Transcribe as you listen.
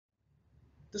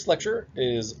This lecture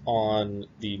is on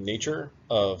the nature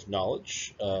of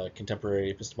knowledge,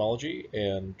 contemporary epistemology,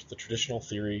 and the traditional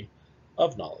theory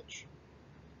of knowledge.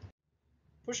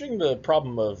 Pushing the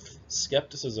problem of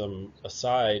skepticism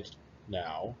aside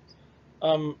now,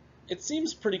 it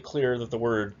seems pretty clear that the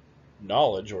word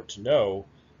knowledge, or to know,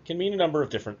 can mean a number of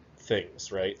different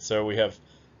things, right? So we have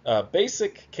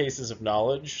basic cases of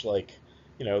knowledge, like,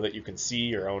 that you can see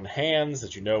your own hands,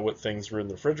 that you know what things were in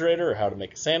the refrigerator or how to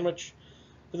make a sandwich.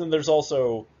 And then there's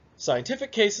also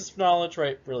scientific cases of knowledge,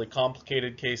 right? Really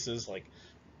complicated cases like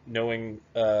knowing,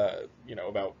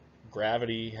 about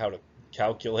gravity, how to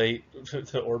calculate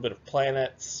the orbit of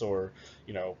planets, or,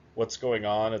 what's going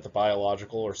on at the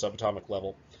biological or subatomic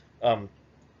level. Um,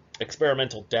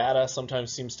 Experimental data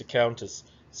sometimes seems to count as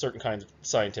certain kinds of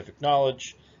scientific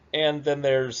knowledge. And then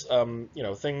there's,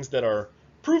 things that are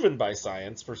proven by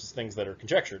science versus things that are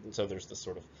conjectured. And so there's this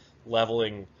sort of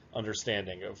leveling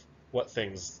understanding of what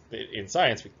things in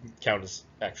science we count as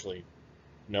actually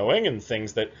knowing, and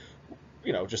things that,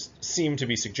 just seem to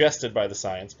be suggested by the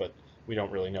science, but we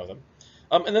don't really know them.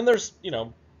 And then there's,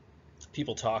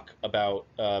 people talk about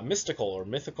mystical or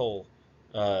mythical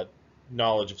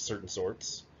knowledge of certain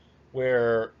sorts,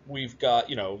 where we've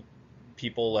got,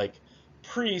 people like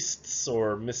priests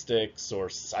or mystics or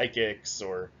psychics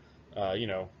or,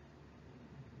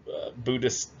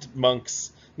 Buddhist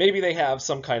monks. Maybe they have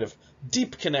some kind of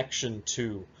deep connection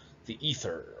to the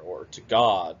ether or to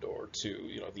God or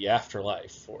to, the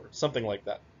afterlife or something like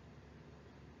that.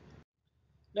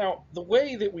 Now, the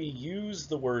way that we use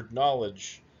the word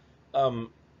knowledge,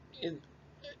 um, in,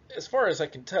 as far as I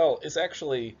can tell, is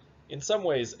actually in some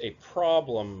ways a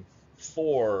problem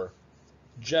for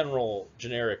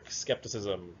generic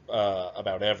skepticism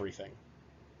about everything.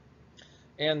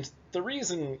 And the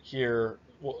reason here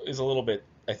is a little bit,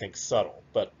 I think, subtle,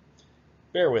 but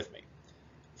bear with me.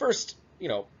 First,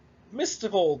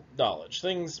 mystical knowledge,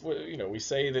 things, we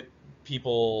say that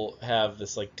people have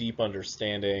this like deep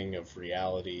understanding of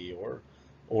reality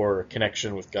or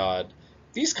connection with God.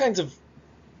 These kinds of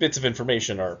bits of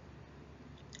information are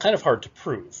kind of hard to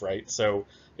prove, right? So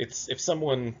it's if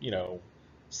someone,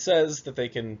 says that they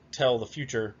can tell the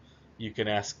future, you can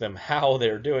ask them how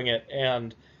they're doing it,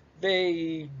 and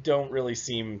they don't really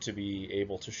seem to be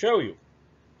able to show you.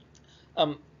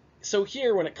 So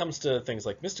here, when it comes to things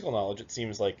like mystical knowledge, it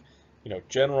seems like,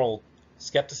 general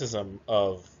skepticism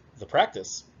of the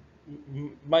practice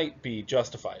might be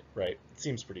justified, right? It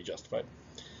seems pretty justified.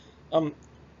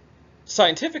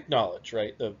 Scientific knowledge,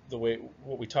 right? The way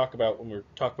what we talk about when we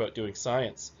talk about doing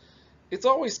science, it's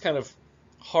always kind of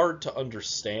hard to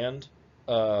understand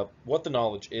what the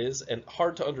knowledge is, and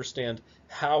hard to understand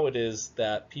how it is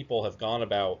that people have gone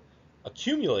about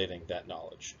accumulating that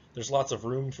knowledge. There's lots of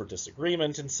room for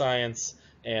disagreement in science,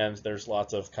 and there's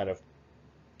lots of kind of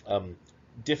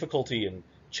difficulty in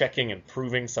checking and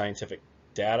proving scientific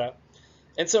data.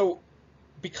 And so,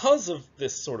 because of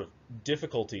this sort of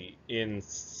difficulty in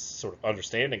sort of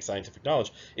understanding scientific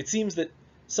knowledge, it seems that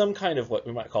some kind of what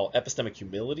we might call epistemic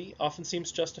humility often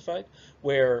seems justified,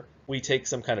 where we take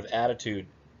some kind of attitude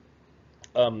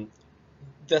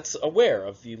that's aware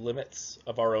of the limits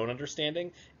of our own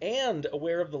understanding and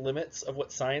aware of the limits of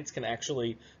what science can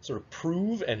actually sort of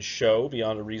prove and show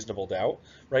beyond a reasonable doubt,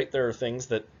 right? There are things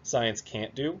that science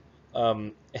can't do,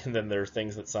 and then there are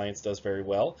things that science does very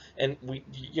well, and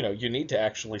you need to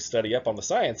actually study up on the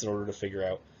science in order to figure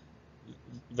out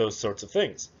those sorts of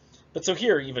things. But so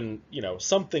here, even,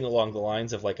 something along the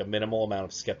lines of like a minimal amount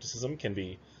of skepticism can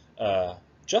be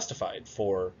justified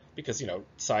because,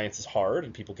 science is hard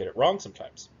and people get it wrong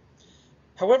sometimes.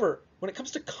 However, when it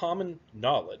comes to common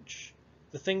knowledge,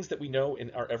 the things that we know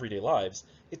in our everyday lives,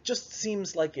 it just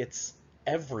seems like it's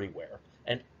everywhere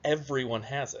and everyone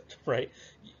has it, right?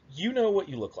 You know what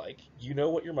you look like. You know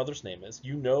what your mother's name is.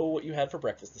 You know what you had for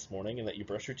breakfast this morning and that you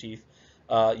brush your teeth.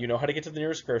 You know how to get to the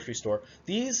nearest grocery store.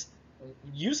 These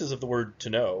uses of the word to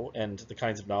know and the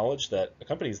kinds of knowledge that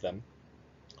accompanies them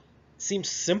seem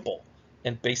simple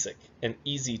and basic and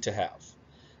easy to have.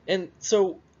 And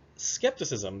so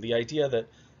skepticism, the idea that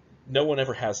no one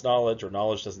ever has knowledge or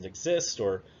knowledge doesn't exist,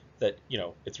 or that,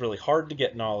 it's really hard to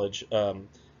get knowledge,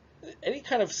 any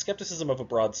kind of skepticism of a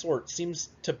broad sort seems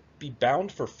to be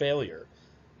bound for failure,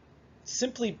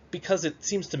 simply because it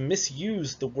seems to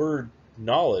misuse the word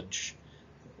knowledge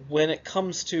when it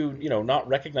comes to, not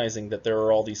recognizing that there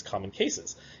are all these common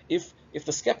cases. If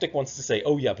the skeptic wants to say,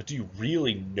 oh yeah, but do you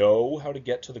really know how to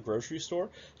get to the grocery store?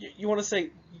 You want to say,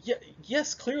 yeah,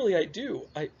 yes, clearly I do.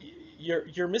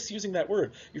 You're misusing that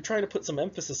word. You're trying to put some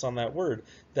emphasis on that word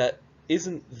that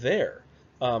isn't there.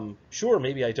 Sure,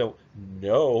 maybe I don't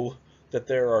know that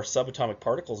there are subatomic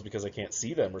particles because I can't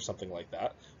see them or something like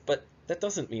that, but that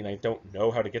doesn't mean I don't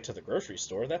know how to get to the grocery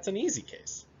store. That's an easy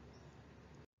case.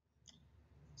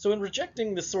 So in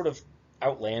rejecting this sort of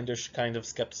outlandish kind of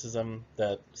skepticism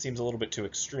that seems a little bit too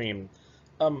extreme,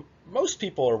 most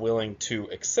people are willing to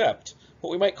accept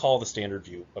what we might call the standard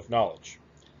view of knowledge.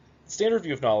 The standard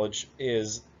view of knowledge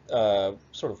is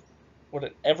sort of what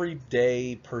an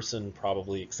everyday person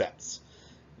probably accepts.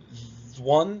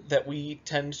 One, that we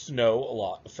tend to know a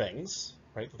lot of things,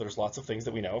 right? There's lots of things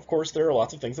that we know. Of course, there are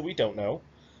lots of things that we don't know,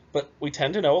 but we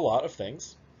tend to know a lot of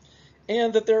things.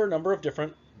 And that there are a number of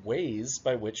different ways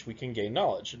by which we can gain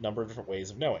knowledge, a number of different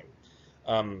ways of knowing.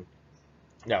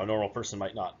 Now, a normal person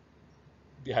might not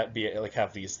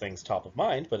have these things top of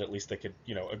mind, but at least they could,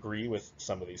 agree with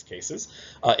some of these cases.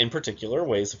 In particular,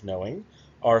 ways of knowing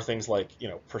are things like,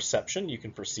 perception, you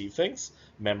can perceive things;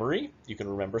 memory, you can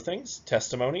remember things;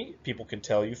 testimony, people can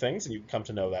tell you things and you can come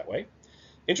to know that way;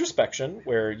 introspection,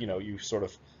 where, you sort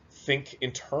of think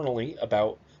internally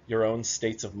about your own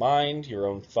states of mind, your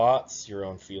own thoughts, your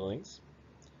own feelings;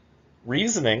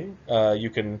 reasoning, you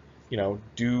can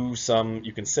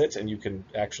you can sit and you can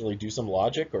actually do some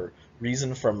logic or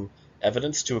reason from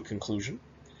evidence to a conclusion;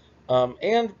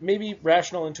 and maybe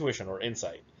rational intuition or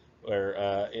insight,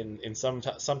 where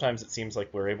sometimes it seems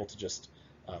like we're able to just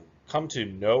come to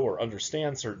know or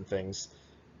understand certain things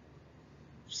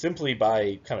simply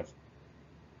by kind of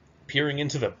peering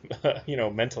into them,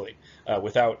 mentally,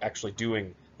 without actually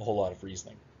doing a whole lot of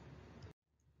reasoning.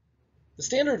 The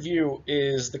standard view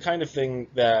is the kind of thing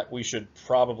that we should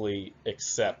probably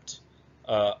accept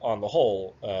on the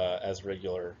whole as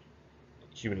regular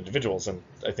human individuals, and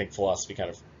I think philosophy kind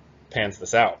of pans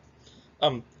this out.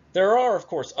 There are, of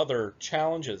course, other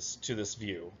challenges to this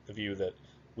view, the view that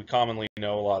we commonly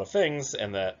know a lot of things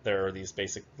and that there are these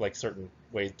basic, certain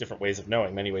ways, different ways of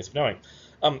knowing, many ways of knowing.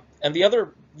 And the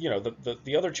other,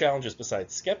 the other challenges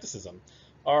besides skepticism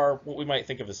are what we might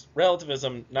think of as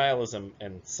relativism, nihilism,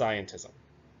 and scientism.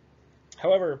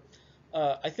 However,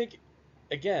 I think,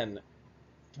 again,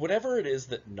 whatever it is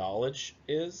that knowledge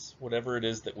is, whatever it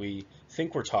is that we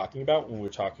think we're talking about when we're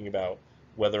talking about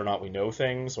whether or not we know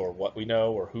things, or what we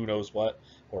know, or who knows what,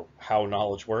 or how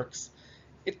knowledge works,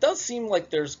 it does seem like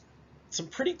there's some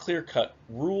pretty clear-cut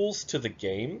rules to the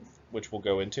game, which we'll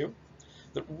go into.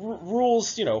 The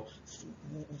rules,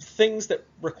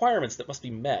 requirements that must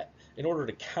be met in order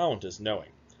to count as knowing.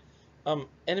 And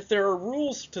if there are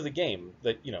rules to the game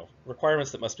that,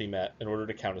 requirements that must be met in order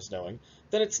to count as knowing,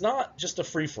 then it's not just a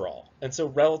free-for-all. And so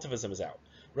relativism is out.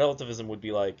 Relativism would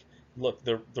be like, look,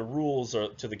 the rules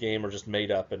to the game are just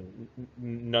made up and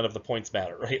none of the points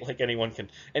matter, right? Like anyone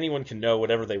can know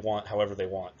whatever they want, however they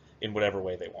want, in whatever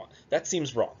way they want. That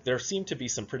seems wrong. There seem to be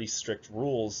some pretty strict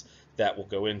rules that we'll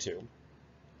go into.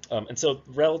 And so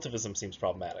relativism seems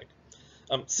problematic.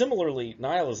 Similarly,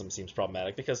 nihilism seems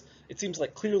problematic because it seems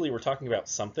like clearly we're talking about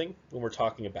something when we're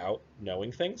talking about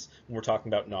knowing things, when we're talking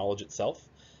about knowledge itself.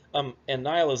 And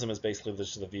nihilism is basically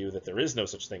just the view that there is no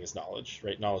such thing as knowledge,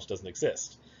 right? Knowledge doesn't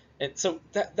exist. And so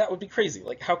that would be crazy.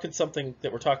 Like, how could something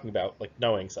that we're talking about, like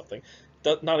knowing something,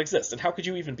 not exist? And how could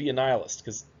you even be a nihilist?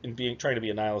 Because trying to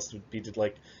be a nihilist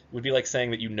would be like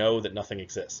saying that you know that nothing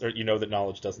exists, or you know that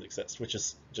knowledge doesn't exist, which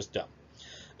is just dumb.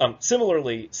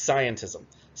 Similarly, scientism.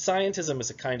 Scientism is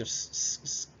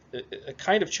a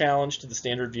kind of challenge to the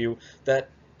standard view that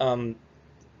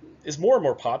is more and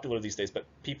more popular these days, but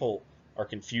people are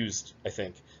confused, I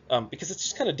think, because it's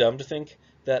just kind of dumb to think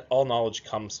that all knowledge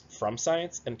comes from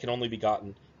science and can only be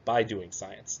gotten by doing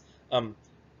science.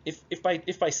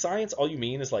 If by science all you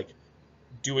mean is like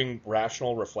doing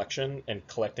rational reflection and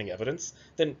collecting evidence,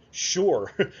 then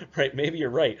sure, right? Maybe you're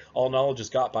right. All knowledge is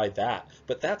got by that,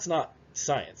 but that's not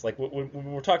science. Like when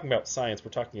we're talking about science,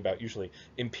 we're talking about usually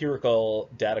empirical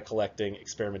data collecting,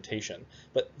 experimentation.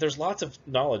 But there's lots of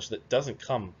knowledge that doesn't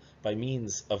come by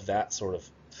means of that sort of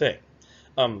thing.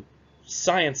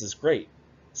 Science is great.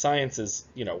 Science is,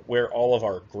 where all of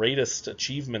our greatest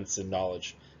achievements in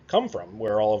knowledge come from,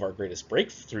 where all of our greatest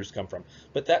breakthroughs come from.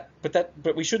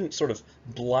 But we shouldn't sort of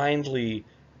blindly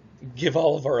give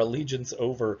all of our allegiance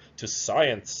over to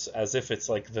science as if it's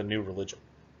like the new religion.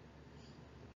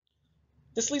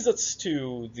 This leads us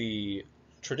to the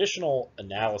traditional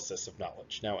analysis of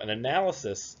knowledge. Now, an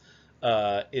analysis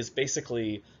is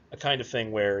basically a kind of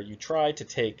thing where you try to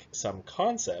take some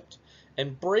concept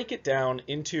and break it down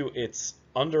into its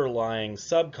underlying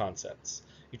subconcepts.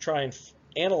 You try and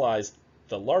analyze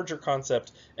the larger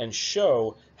concept and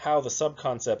show how the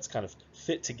subconcepts kind of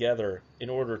fit together in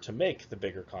order to make the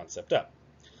bigger concept up.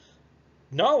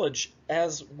 Knowledge,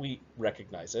 as we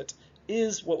recognize it,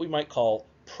 is what we might call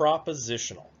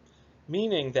propositional.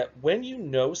 meaning that when you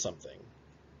know something,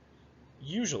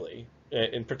 usually,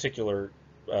 in particular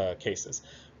cases,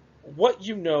 what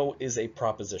you know is a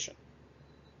proposition.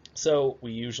 So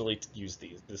we usually use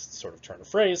this sort of turn of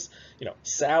phrase,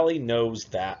 Sally knows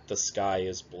that the sky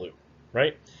is blue,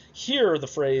 right? Here, the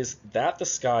phrase that the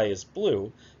sky is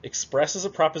blue expresses a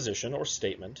proposition or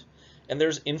statement, and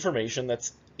there's information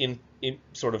that's in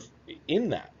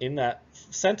that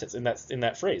sentence, in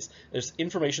that phrase. There's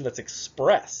information that's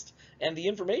expressed, and the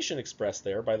information expressed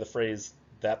there by the phrase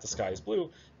that the sky is blue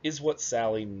is what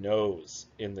Sally knows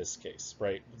in this case,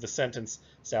 right? The sentence,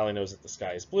 Sally knows that the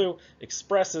sky is blue,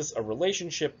 expresses a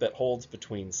relationship that holds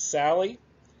between Sally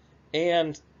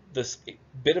and this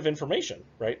bit of information,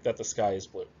 right, that the sky is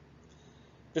blue.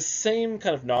 The same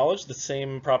kind of knowledge, the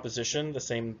same proposition, the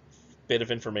same bit of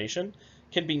information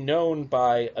can be known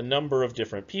by a number of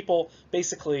different people,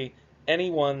 basically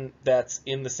anyone that's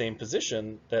in the same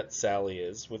position that Sally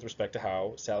is with respect to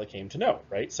how Sally came to know,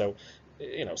 right? So,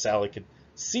 Sally could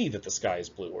see that the sky is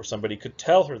blue, or somebody could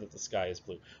tell her that the sky is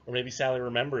blue, or maybe Sally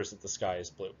remembers that the sky is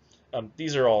blue.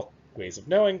 These are all ways of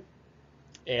knowing,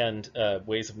 and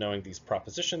ways of knowing these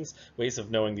propositions, ways of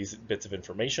knowing these bits of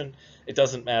information. It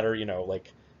doesn't matter,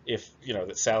 like if,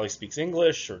 that Sally speaks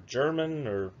English or German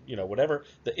or, whatever.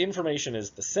 The information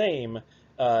is the same,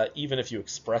 even if you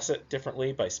express it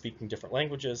differently by speaking different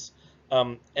languages.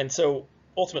 And so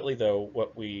ultimately, though,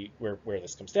 where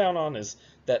this comes down on is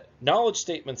that knowledge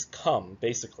statements come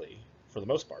basically, for the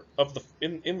most part,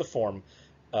 in the form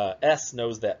S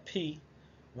knows that P,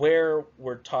 where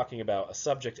we're talking about a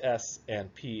subject S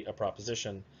and P a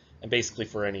proposition, and basically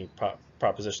for any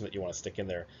proposition that you want to stick in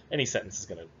there, any sentence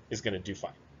is gonna do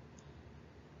fine.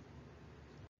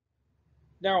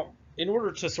 Now, in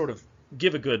order to sort of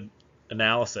give a good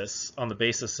analysis on the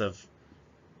basis of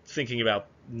thinking about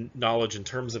knowledge in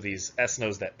terms of these S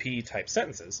knows that P type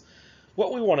sentences,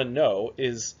 what we want to know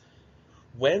is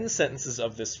when sentences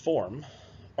of this form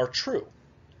are true.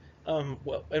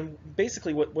 And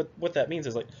basically what that means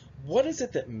is, like, what is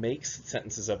it that makes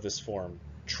sentences of this form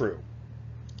true,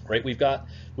 right? We've got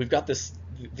these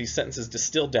sentences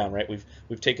distilled down, right?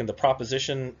 We've taken the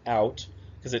proposition out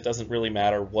because it doesn't really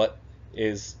matter what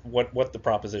the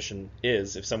proposition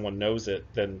is. If someone knows it,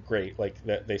 then great, like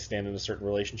that they stand in a certain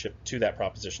relationship to that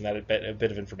proposition, that a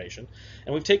bit of information.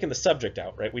 And we've taken the subject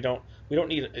out, right? We don't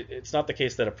need, it's not the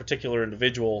case that a particular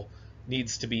individual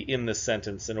needs to be in this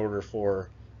sentence in order for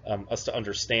us to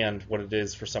understand what it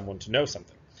is for someone to know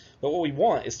something. But what we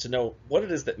want is to know what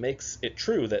it is that makes it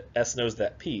true that S knows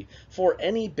that P for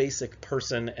any basic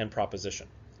person and proposition,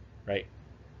 right?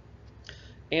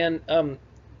 And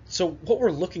so what we're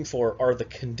looking for are the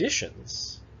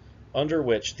conditions under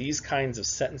which these kinds of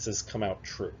sentences come out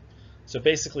true. So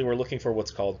basically, we're looking for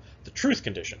what's called the truth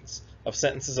conditions of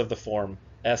sentences of the form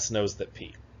S knows that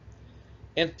P.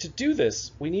 And to do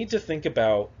this, we need to think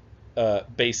about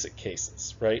basic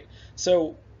cases, right?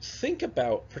 So think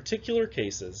about particular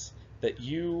cases that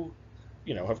you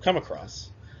have come across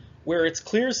where it's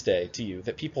clear as day to you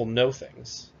that people know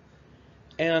things,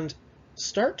 and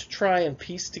start to try and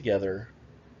piece together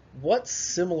what's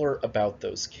similar about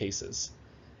those cases.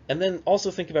 And then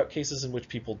also think about cases in which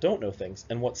people don't know things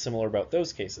and what's similar about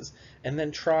those cases, and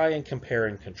then try and compare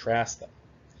and contrast them.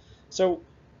 So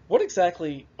what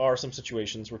exactly are some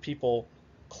situations where people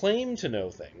claim to know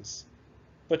things,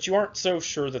 but you aren't so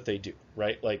sure that they do,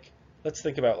 right? Like, let's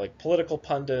think about like political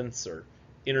pundits or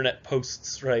internet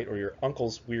posts, right? Or your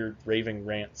uncle's weird raving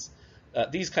rants.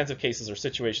 These kinds of cases are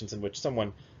situations in which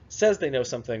someone says they know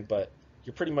something, but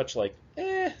you're pretty much like,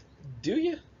 do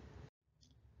you?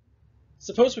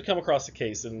 Suppose we come across a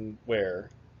case in where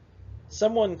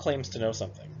someone claims to know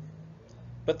something,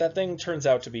 but that thing turns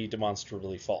out to be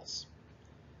demonstrably false.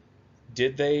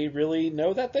 Did they really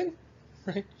know that thing?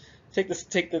 Right? Take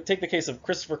the case of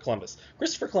Christopher Columbus.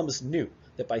 Christopher Columbus knew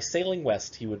that by sailing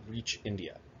west he would reach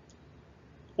India.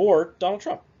 Or Donald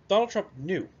Trump. Donald Trump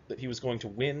knew that he was going to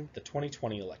win the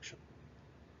 2020 election.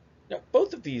 Now,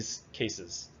 both of these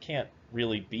cases can't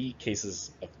really be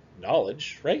cases of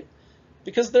knowledge, right?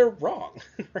 Because they're wrong,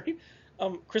 right?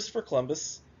 Christopher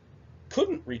Columbus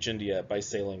couldn't reach India by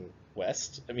sailing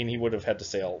west. I mean, he would have had to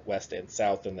sail west and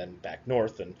south and then back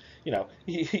north, and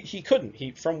he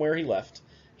couldn't. From where he left,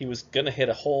 he was going to hit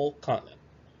a whole continent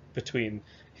between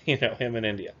him and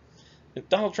India. And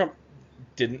Donald Trump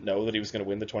didn't know that he was going to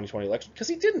win the 2020 election because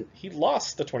he didn't. He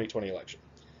lost the 2020 election.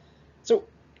 So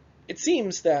it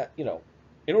seems that,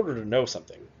 in order to know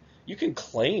something, you can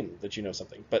claim that you know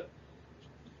something, but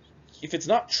if it's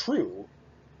not true,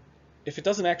 if it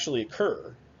doesn't actually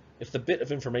occur, if the bit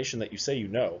of information that you say you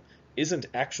know isn't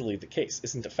actually the case,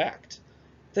 isn't a fact,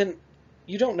 then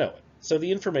you don't know it. So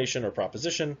the information or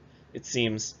proposition, it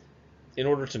seems, in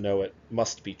order to know it,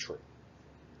 must be true.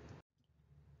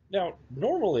 Now,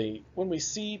 normally, when we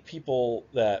see people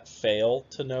that fail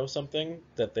to know something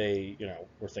that they,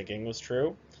 were thinking was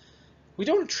true, we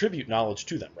don't attribute knowledge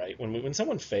to them, right? When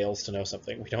someone fails to know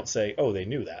something, we don't say, oh, they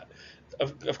knew that.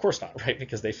 Of course not, right?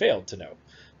 Because they failed to know.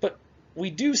 But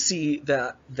we do see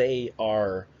that they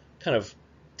are kind of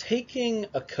taking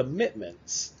a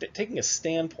commitment, taking a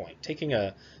standpoint, taking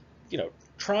a,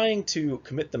 trying to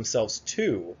commit themselves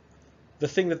to the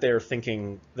thing that they're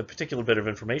thinking, the particular bit of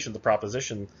information, the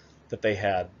proposition that they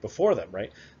had before them,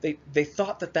 right? They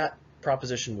thought that that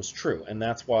proposition was true, and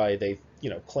that's why they,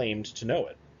 claimed to know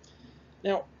it.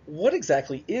 Now, what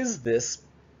exactly is this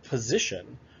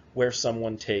position where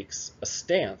someone takes a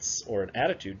stance or an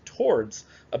attitude towards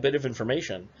a bit of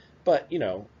information, but,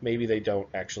 maybe they don't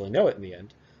actually know it in the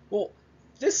end? Well,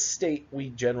 this state we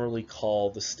generally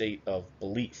call the state of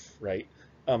belief, right?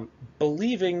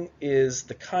 Believing is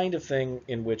the kind of thing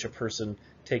in which a person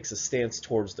takes a stance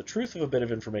towards the truth of a bit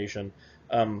of information,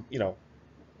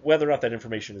 whether or not that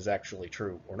information is actually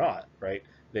true or not, right?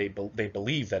 They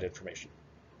believe that information.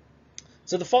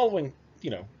 So the following,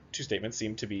 two statements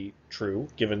seem to be true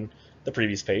given the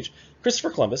previous page. Christopher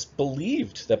Columbus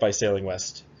believed that by sailing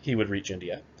west he would reach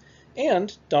India,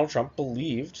 and Donald Trump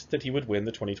believed that he would win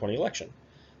the 2020 election.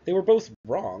 They were both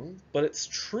wrong, but it's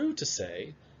true to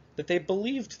say that they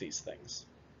believed these things.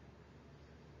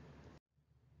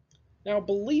 Now,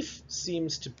 belief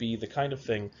seems to be the kind of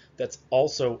thing that's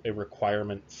also a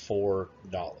requirement for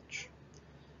knowledge.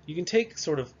 You can take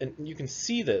and you can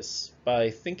see this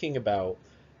by thinking about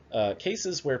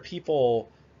cases where people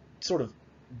sort of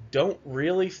don't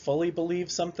really fully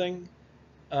believe something,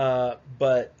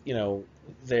 but,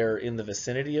 they're in the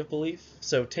vicinity of belief.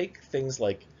 So take things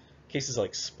like cases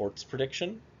like sports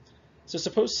prediction. So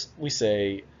suppose we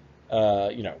say,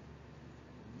 a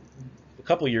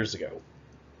couple years ago,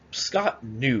 Scott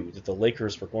knew that the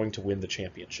Lakers were going to win the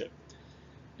championship.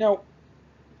 Now,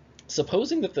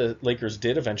 supposing that the Lakers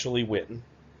did eventually win,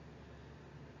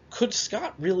 could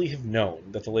Scott really have known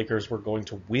that the Lakers were going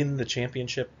to win the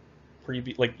championship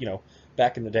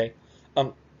back in the day?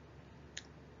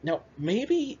 Now,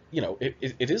 maybe,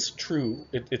 it is true.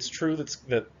 It's true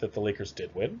that the Lakers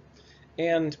did win.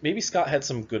 And maybe Scott had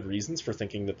some good reasons for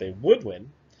thinking that they would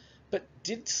win. But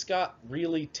did Scott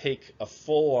really take a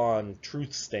full-on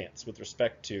truth stance with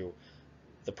respect to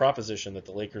the proposition that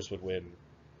the Lakers would win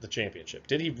the championship?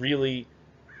 Did he really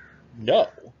know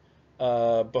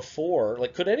before?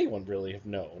 Could anyone really have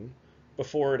known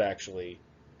before it actually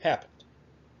happened?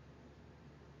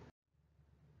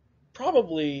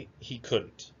 Probably he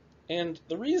couldn't. And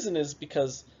the reason is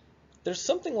because there's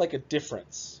something like a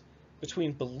difference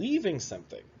between believing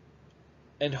something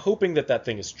and hoping that that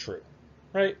thing is true,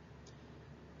 right?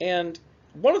 And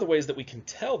one of the ways that we can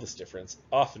tell this difference,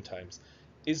 oftentimes,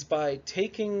 is by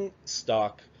taking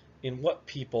stock in what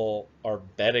people are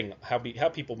betting, how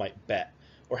people might bet,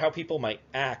 or how people might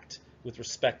act with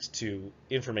respect to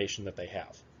information that they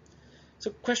have.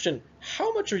 So question,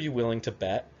 how much are you willing to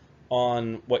bet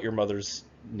on what your mother's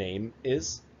name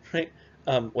is, right?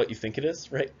 What you think it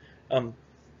is, right?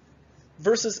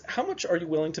 Versus how much are you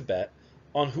willing to bet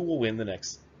on who will win the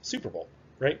next Super Bowl,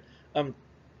 right?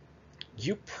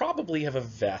 You probably have a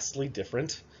vastly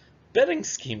different betting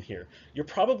scheme here. You're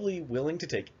probably willing to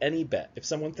take any bet. If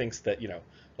someone thinks that,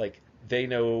 they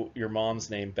know your mom's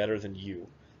name better than you,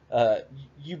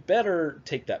 you better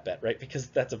take that bet, right? Because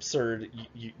that's absurd.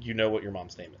 You know what your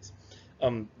mom's name is.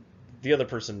 The other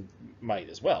person might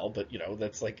as well, but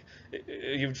that's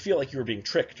you'd feel like you were being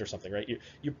tricked or something, right?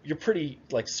 You're pretty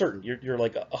certain. You're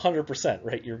 100%,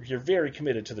 right? You're very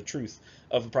committed to the truth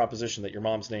of the proposition that your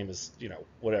mom's name is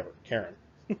whatever, Karen.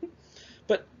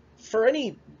 But for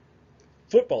any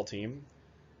football team,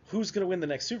 who's going to win the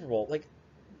next Super Bowl?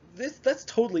 That's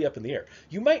totally up in the air.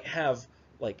 You might have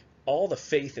all the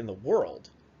faith in the world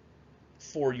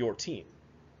for your team,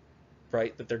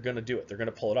 right? That they're going to do it. They're going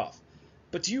to pull it off.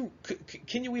 But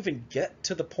can you even get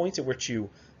to the point at which you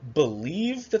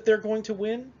believe that they're going to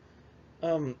win?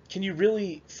 Can you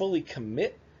really fully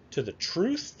commit to the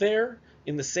truth there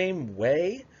in the same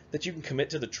way that you can commit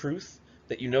to the truth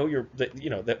that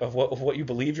of what you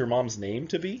believe your mom's name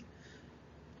to be?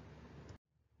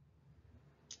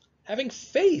 Having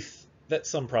faith that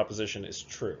some proposition is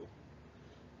true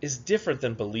is different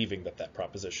than believing that that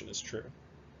proposition is true.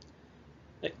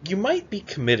 You might be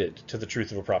committed to the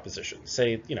truth of a proposition,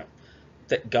 say,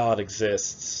 that God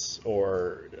exists,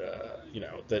 or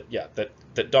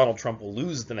that Donald Trump will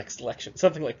lose the next election,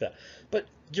 something like that. But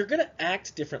you're going to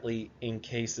act differently in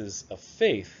cases of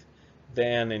faith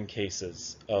than in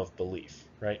cases of belief,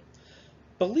 right?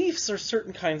 Beliefs are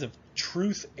certain kinds of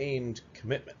truth-aimed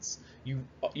commitments.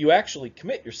 You actually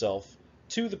commit yourself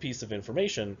to the piece of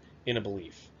information in a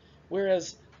belief,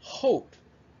 whereas hope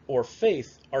or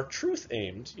faith are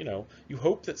truth-aimed. You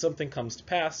hope that something comes to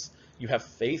pass. You have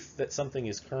faith that something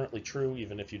is currently true,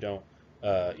 even if you don't,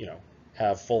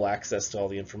 have full access to all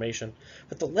the information.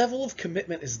 But the level of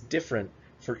commitment is different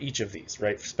for each of these,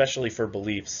 right? Especially for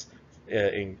beliefs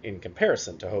in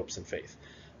comparison to hopes and faith.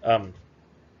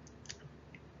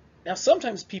 Now,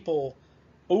 sometimes people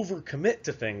overcommit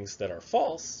to things that are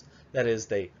false. That is,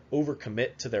 they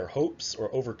overcommit to their hopes or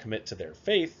overcommit to their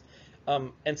faith,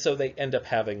 and so they end up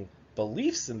having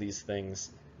beliefs in these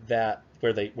things that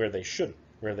where they shouldn't,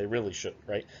 where they really shouldn't,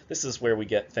 right? This is where we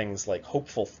get things like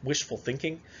wishful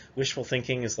thinking. Wishful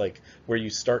thinking is like where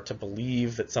you start to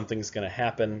believe that something's going to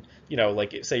happen.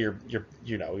 Like say you're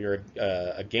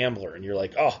a gambler and you're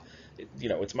like, oh,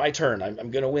 it's my turn.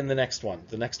 I'm going to win the next one.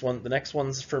 The next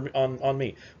one's on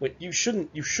me. You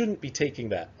shouldn't be taking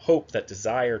that hope, that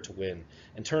desire to win,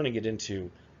 and turning it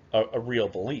into a real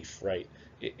belief, right?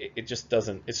 It just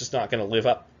doesn't. It's just not going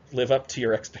to live up to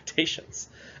your expectations.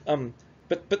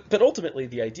 But ultimately,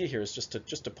 the idea here is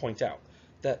just to point out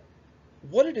that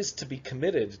what it is to be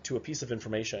committed to a piece of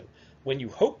information when you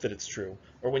hope that it's true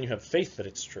or when you have faith that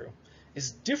it's true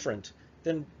is different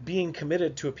than being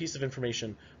committed to a piece of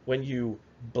information when you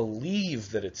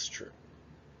believe that it's true.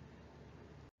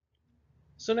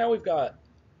 So now we've got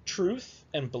truth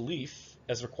and belief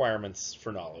as requirements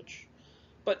for knowledge.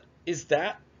 But is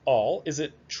that all?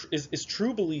 Is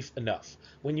true belief enough?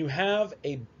 When you have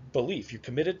a belief, you're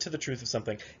committed to the truth of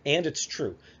something and it's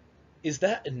true, is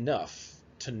that enough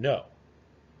to know?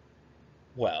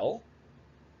 Well,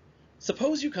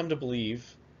 suppose you come to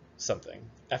believe something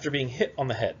after being hit on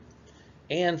the head,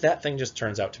 and that thing just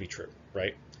turns out to be true,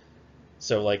 right?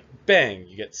 So like, bang,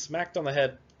 you get smacked on the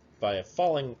head by a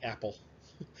falling apple,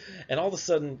 and all of a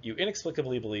sudden you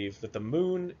inexplicably believe that the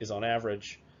moon is on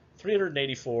average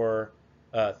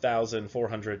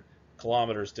 384,400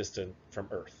 kilometers distant from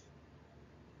Earth.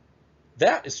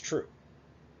 That is true.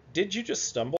 Did you just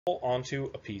stumble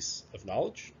onto a piece of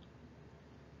knowledge?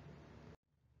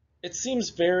 It seems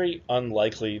very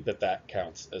unlikely that that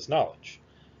counts as knowledge.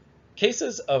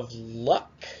 Cases of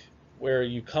luck, where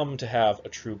you come to have a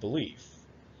true belief,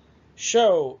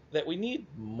 show that we need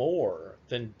more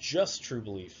than just true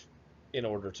belief in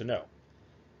order to know.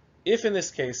 If in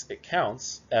this case it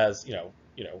counts as,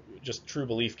 just true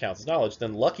belief counts as knowledge,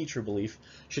 then lucky true belief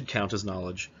should count as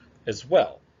knowledge as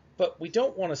well. But we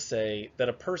don't want to say that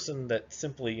a person that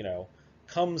simply,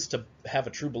 comes to have a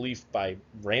true belief by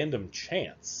random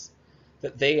chance,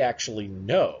 that they actually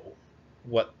know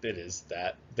what it is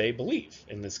that they believe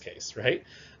in this case, right?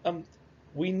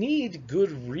 We need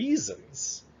good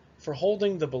reasons for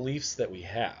holding the beliefs that we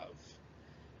have.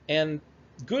 And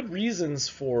good reasons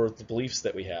for the beliefs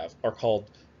that we have are called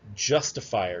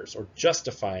justifiers or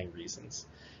justifying reasons.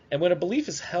 And when a belief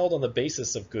is held on the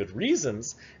basis of good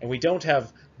reasons, and we don't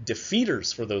have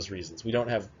defeaters for those reasons, we don't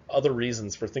have other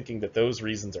reasons for thinking that those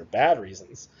reasons are bad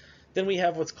reasons, then we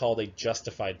have what's called a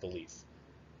justified belief.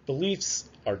 Beliefs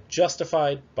are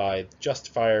justified by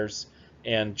justifiers,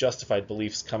 and justified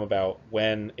beliefs come about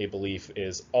when a belief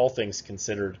is, all things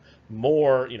considered,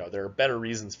 more, there are better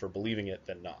reasons for believing it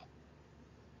than not.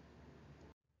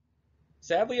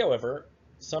 Sadly, however,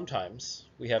 sometimes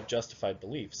we have justified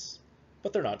beliefs,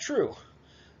 but they're not true.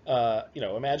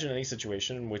 Imagine any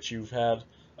situation in which you've had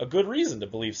a good reason to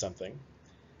believe something,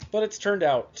 but it's turned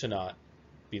out to not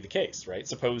be the case, right?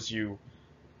 Suppose you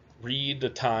read the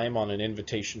time on an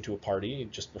invitation to a party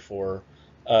just before,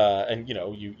 and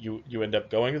you end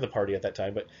up going to the party at that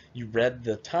time, but you read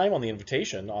the time on the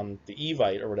invitation, on the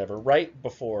evite or whatever, right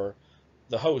before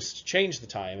the host changed the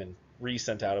time and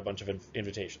re-sent out a bunch of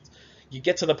invitations. You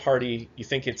get to the party, you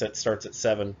think it starts at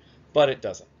 7, but it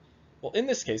doesn't. Well, in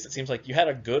this case, it seems like you had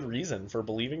a good reason for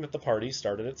believing that the party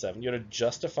started at 7. You had a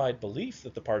justified belief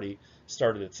that the party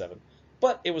started at 7,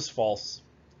 but it was false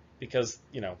because,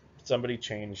 somebody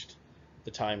changed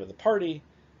the time of the party.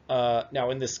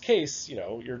 Now, in this case,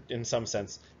 you're in some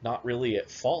sense not really at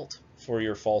fault for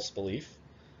your false belief,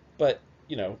 but,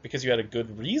 because you had a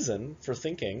good reason for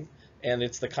thinking, and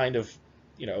it's the kind of,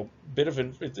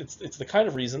 it's the kind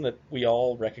of reason that we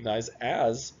all recognize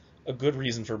as a good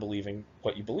reason for believing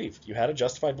what you believed. You had a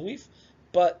justified belief,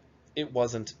 but it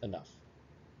wasn't enough.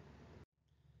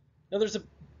 Now, there's a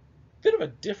bit of a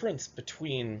difference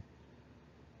between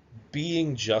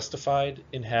being justified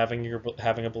in having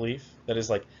a belief, that is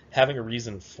like having a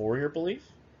reason for your belief,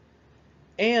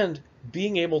 and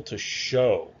being able to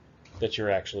show that you're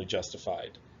actually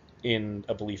justified in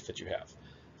a belief that you have.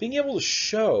 Being able to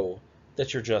show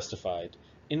that you're justified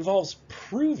involves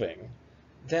proving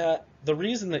that the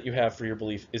reason that you have for your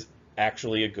belief is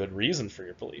actually a good reason for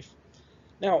your belief.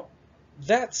 Now,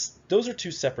 those are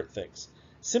two separate things.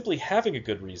 Simply having a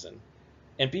good reason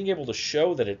and being able to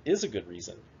show that it is a good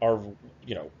reason are,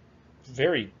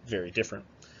 very, very different.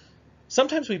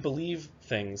 Sometimes we believe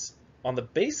things on the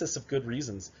basis of good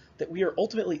reasons that we are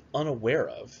ultimately unaware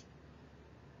of.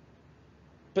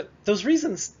 But those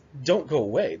reasons don't go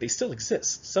away. They still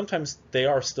exist. Sometimes they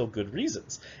are still good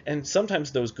reasons. And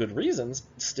sometimes those good reasons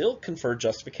still confer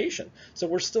justification. So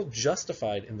we're still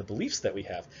justified in the beliefs that we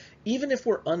have, even if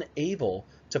we're unable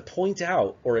to point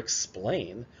out or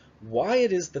explain why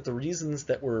it is that the reasons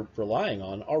that we're relying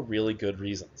on are really good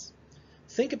reasons.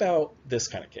 Think about this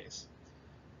kind of case.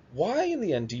 Why, in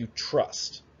the end, do you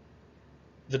trust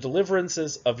the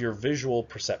deliverances of your visual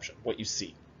perception, what you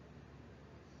see?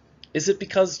 Is it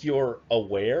because you're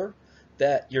aware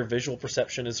that your visual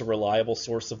perception is a reliable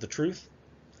source of the truth?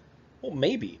 Well,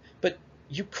 maybe, but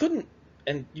you couldn't,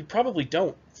 and you probably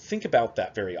don't, think about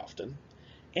that very often.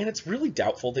 And it's really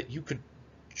doubtful that you could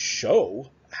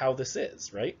show how this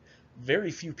is, right?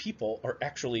 Very few people are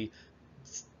actually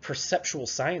perceptual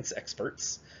science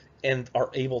experts and are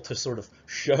able to sort of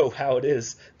show how it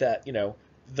is that,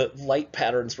 the light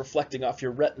patterns reflecting off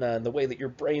your retina and the way that your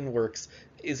brain works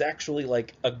is actually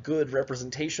like a good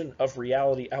representation of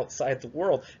reality outside the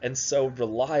world and so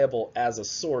reliable as a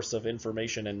source of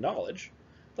information and knowledge.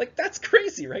 Like, that's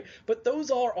crazy, right? But those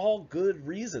are all good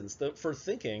reasons for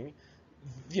thinking,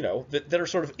 that are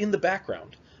sort of in the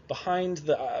background behind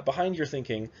your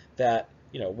thinking that,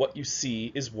 what you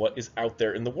see is what is out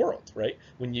there in the world, right?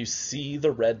 When you see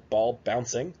the red ball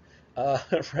bouncing,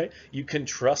 right, you can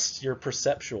trust your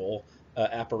perceptual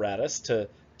apparatus to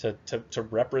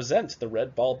represent the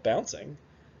red ball bouncing,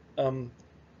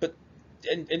 but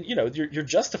you're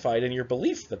justified in your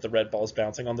belief that the red ball is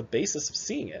bouncing on the basis of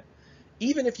seeing it,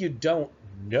 even if you don't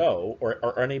know or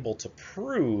are unable to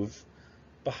prove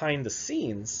behind the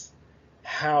scenes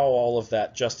how all of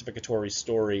that justificatory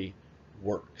story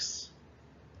works.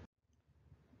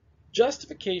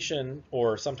 Justification,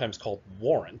 or sometimes called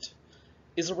warrant,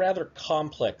 is a rather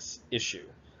complex issue.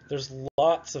 There's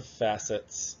lots of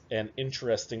facets and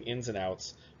interesting ins and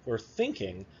outs for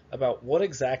thinking about what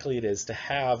exactly it is to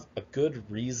have a good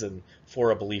reason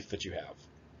for a belief that you have.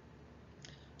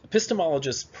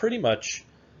 Epistemologists pretty much,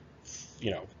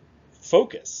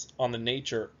 focus on the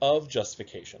nature of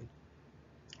justification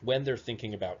when they're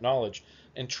thinking about knowledge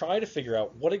and try to figure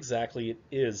out what exactly it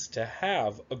is to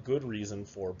have a good reason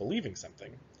for believing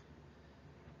something.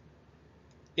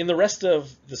 In the rest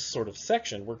of this sort of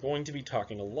section, we're going to be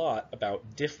talking a lot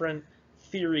about different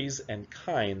theories and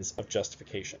kinds of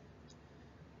justification.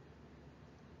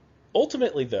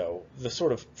 Ultimately, though, the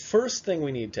sort of first thing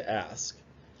we need to ask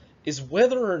is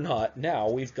whether or not now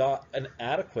we've got an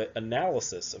adequate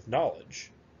analysis of knowledge.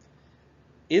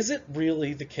 Is it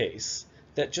really the case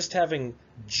that just having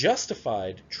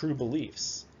justified true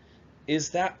beliefs, is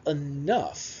that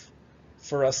enough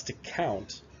for us to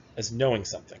count as knowing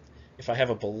something? If I have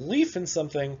a belief in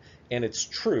something and it's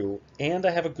true and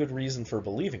I have a good reason for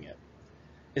believing it,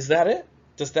 is that it?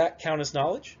 Does that count as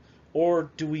knowledge? Or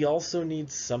do we also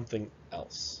need something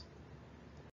else?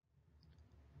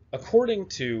 According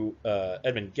to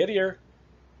Edmund Gettier,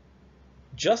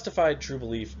 justified true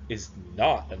belief is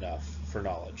not enough for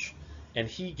knowledge. And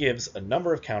he gives a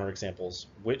number of counterexamples,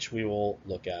 which we will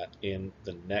look at in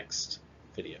the next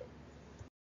video.